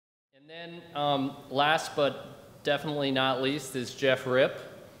then last but definitely not least is Jeff Ripp.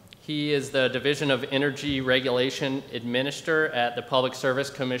 He is the Division of Energy Regulation Administrator at the Public Service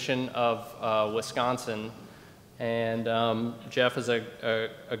Commission of Wisconsin. And Jeff is a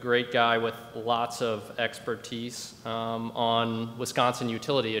great guy with lots of expertise on Wisconsin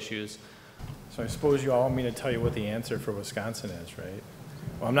utility issues. So I suppose you all want me to tell you what the answer for Wisconsin is, right?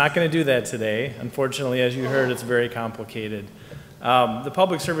 Well, I'm not going to do that today. Unfortunately, as you heard, it's very complicated. The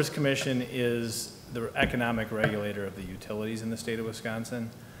Public Service Commission is the economic regulator of the utilities in the state of Wisconsin.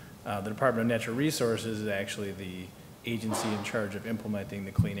 The Department of Natural Resources is actually the agency in charge of implementing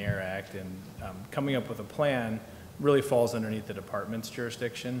the Clean Air Act, and coming up with a plan really falls underneath the department's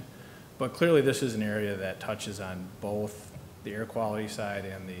jurisdiction. But clearly this is an area that touches on both the air quality side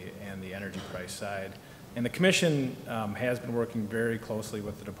and the energy price side. And the commission has been working very closely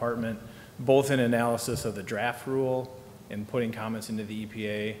with the department, both in analysis of the draft rule and putting comments into the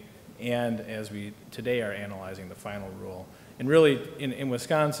EPA, and as we today are analyzing the final rule. And really, in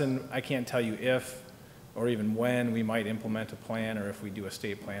Wisconsin, I can't tell you if or even when we might implement a plan, or if we do a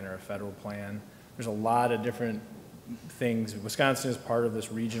state plan or a federal plan. There's a lot of different things. Wisconsin is part of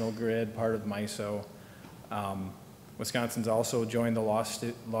this regional grid, part of MISO. Wisconsin's also joined the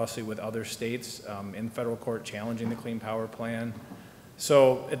lawsuit with other states in federal court challenging the Clean Power Plan.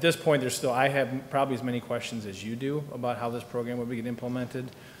 So at this point, I have probably as many questions as you do about how this program would get implemented.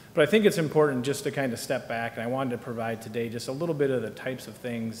 But I think it's important just to kind of step back, and I wanted to provide today just a little bit of the types of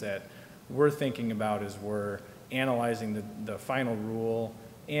things that we're thinking about as we're analyzing the final rule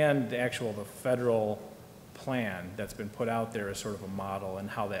and the federal plan that's been put out there as sort of a model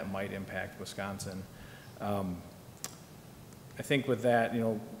and how that might impact Wisconsin. I think with that,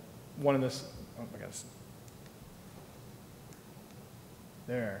 one of this, oh my gosh.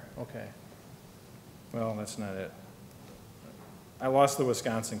 There, okay. Well, that's not it. I lost the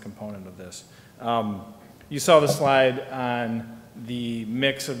Wisconsin component of this. You saw the slide on the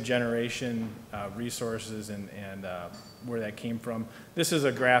mix of generation resources and where that came from. This is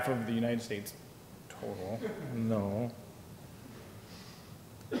a graph of the United States total. No.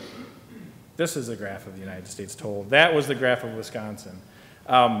 This is a graph of the United States total. That was the graph of Wisconsin.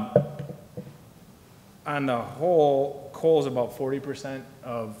 On the whole, coal is about 40%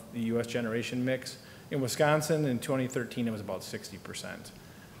 of the U.S. generation mix. In Wisconsin, in 2013, it was about 60%.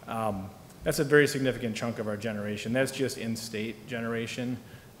 That's a very significant chunk of our generation. That's just in-state generation.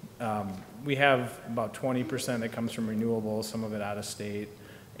 We have about 20% that comes from renewables, some of it out of state,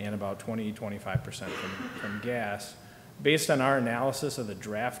 and about 25% from gas. Based on our analysis of the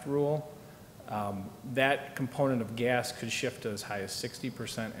draft rule, that component of gas could shift to as high as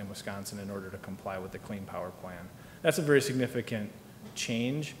 60% in Wisconsin in order to comply with the Clean Power Plan. That's a very significant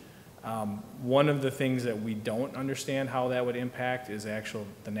change. One of the things that we don't understand how that would impact is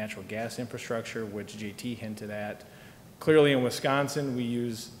the natural gas infrastructure, which JT hinted at. Clearly in Wisconsin, we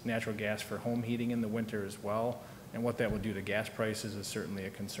use natural gas for home heating in the winter as well, and what that would do to gas prices is certainly a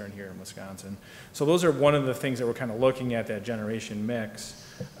concern here in Wisconsin. So those are one of the things that we're kind of looking at, that generation mix.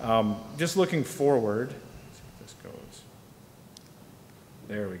 Just looking forward, let's see if this goes.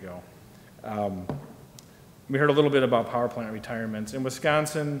 There we go. We heard a little bit about power plant retirements. In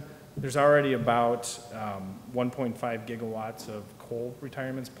Wisconsin, there's already about 1.5 gigawatts of coal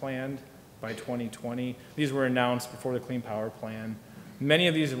retirements planned by 2020. These were announced before the Clean Power Plan. Many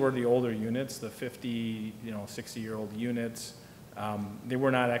of these were the older units, the 50, 60-year-old units. They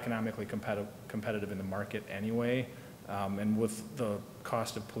were not economically competitive in the market anyway. And with the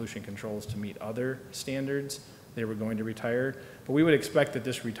cost of pollution controls to meet other standards, they were going to retire. But we would expect that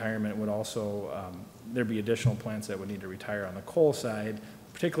this retirement would also, there'd be additional plants that would need to retire on the coal side,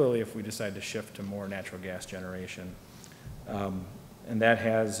 particularly if we decide to shift to more natural gas generation. And that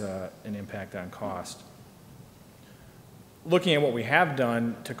has an impact on cost. Looking at what we have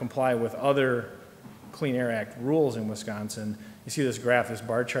done to comply with other Clean Air Act rules in Wisconsin, you see this graph, this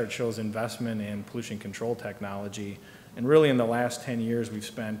bar chart shows investment in pollution control technology. And really in the last 10 years, we've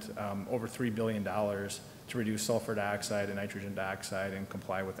spent over $3 billion to reduce sulfur dioxide and nitrogen dioxide and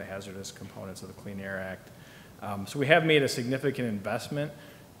comply with the hazardous components of the Clean Air Act. So we have made a significant investment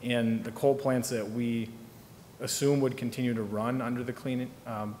in the coal plants that we assume would continue to run under the Clean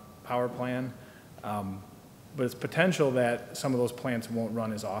Power Plan. But it's potential that some of those plants won't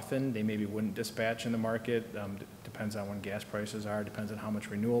run as often. They maybe wouldn't dispatch in the market. Depends on when gas prices are, depends on how much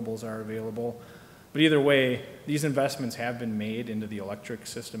renewables are available. But either way, these investments have been made into the electric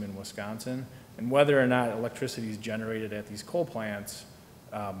system in Wisconsin. And whether or not electricity is generated at these coal plants,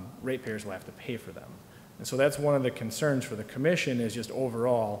 ratepayers will have to pay for them. And so that's one of the concerns for the commission, is just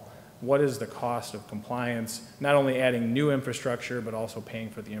overall what is the cost of compliance, not only adding new infrastructure, but also paying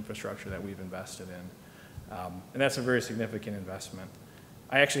for the infrastructure that we've invested in. And that's a very significant investment.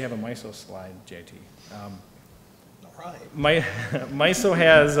 I actually have a MISO slide, JT. All right. MISO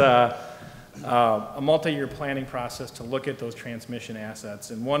has a multi-year planning process to look at those transmission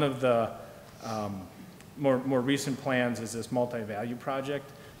assets. And one of the more recent plans is this multi-value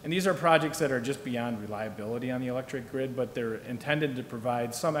project. And these are projects that are just beyond reliability on the electric grid, but they're intended to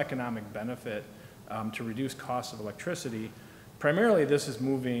provide some economic benefit to reduce costs of electricity. Primarily, this is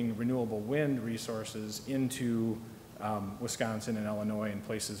moving renewable wind resources into Wisconsin and Illinois in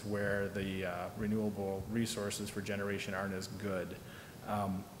places where the renewable resources for generation aren't as good.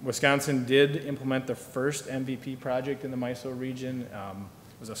 Wisconsin did implement the first MVP project in the MISO region.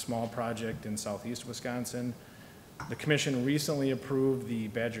 It was a small project in southeast Wisconsin. The commission recently approved the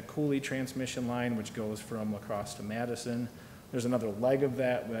Badger Coulee transmission line, which goes from La Crosse to Madison. There's another leg of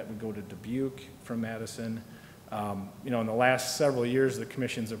that would go to Dubuque from Madison. In the last several years, the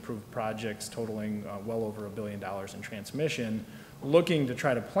commission's approved projects totaling well over $1 billion in transmission, looking to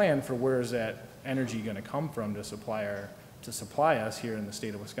try to plan for where is that energy going to come from to supply us here in the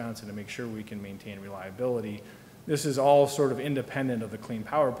state of Wisconsin to make sure we can maintain reliability. This is all sort of independent of the Clean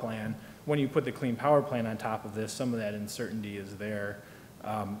Power Plan. When you put the Clean Power Plan on top of this, some of that uncertainty is there.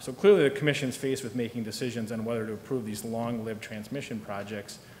 So clearly the commission's faced with making decisions on whether to approve these long-lived transmission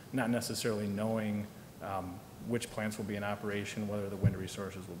projects, not necessarily knowing which plants will be in operation, whether the wind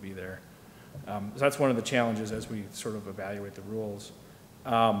resources will be there. So that's one of the challenges as we sort of evaluate the rules.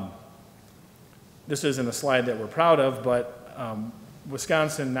 This isn't a slide that we're proud of, but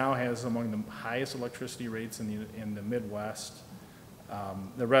Wisconsin now has among the highest electricity rates in the Midwest.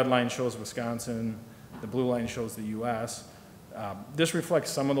 The red line shows Wisconsin, the blue line shows the US. This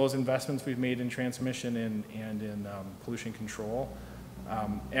reflects some of those investments we've made in transmission and in pollution control.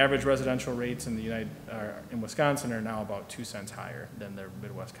 Average residential rates in Wisconsin are now about 2 cents higher than their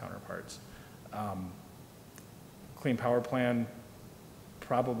Midwest counterparts. Clean Power Plan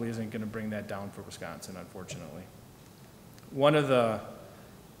probably isn't going to bring that down for Wisconsin, unfortunately. One of the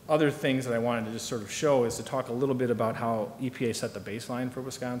other things that I wanted to just sort of show is to talk a little bit about how EPA set the baseline for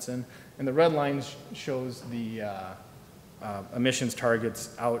Wisconsin. And the red line shows the emissions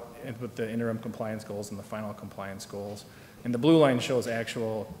targets out with the interim compliance goals and the final compliance goals. And the blue line shows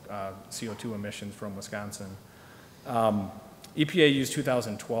actual CO2 emissions from Wisconsin. EPA used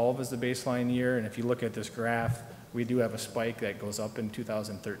 2012 as the baseline year, and if you look at this graph, we do have a spike that goes up in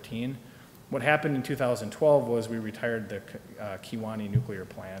 2013. What happened in 2012 was we retired the Kewaunee nuclear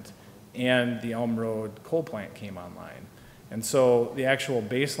plant, and the Elm Road coal plant came online. And so the actual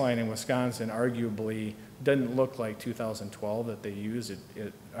baseline in Wisconsin arguably didn't look like 2012 that they used.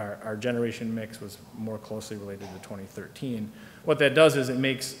 Our generation mix was more closely related to 2013. What that does is it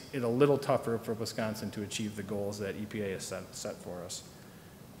makes it a little tougher for Wisconsin to achieve the goals that EPA has set for us.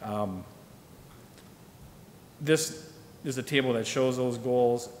 This is a table that shows those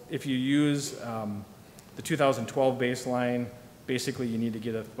goals. If you use the 2012 baseline, basically you need to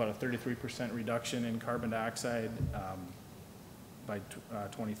get about a 33% reduction in carbon dioxide by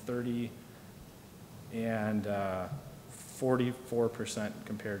 2030 and 44%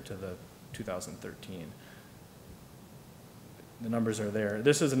 compared to the 2013. The numbers are there.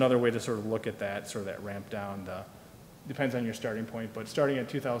 This is another way to sort of look at that, sort of that ramp down. Depends on your starting point, but starting at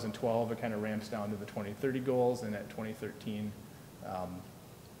 2012, it kind of ramps down to the 2030 goals, and at 2013,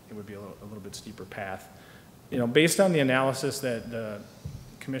 it would be a little bit steeper path. Based on the analysis that the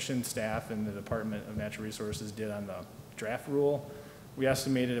commission staff and the Department of Natural Resources did on the draft rule, we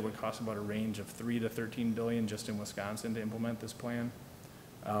estimated it would cost about a range of $3 to $13 billion just in Wisconsin to implement this plan.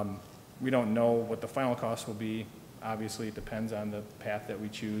 We don't know what the final cost will be. Obviously, it depends on the path that we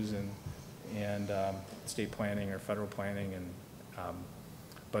choose and state planning or federal planning,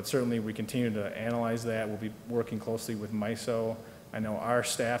 but certainly we continue to analyze that. We'll be working closely with MISO. I know our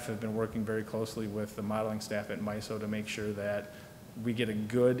staff have been working very closely with the modeling staff at MISO to make sure that we get a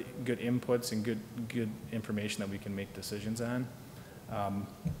good inputs and good information that we can make decisions on.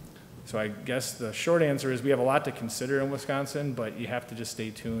 So I guess the short answer is we have a lot to consider in Wisconsin, but you have to just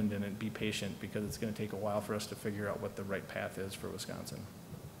stay tuned and be patient because it's going to take a while for us to figure out what the right path is for Wisconsin.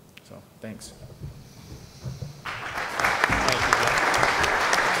 So, thanks.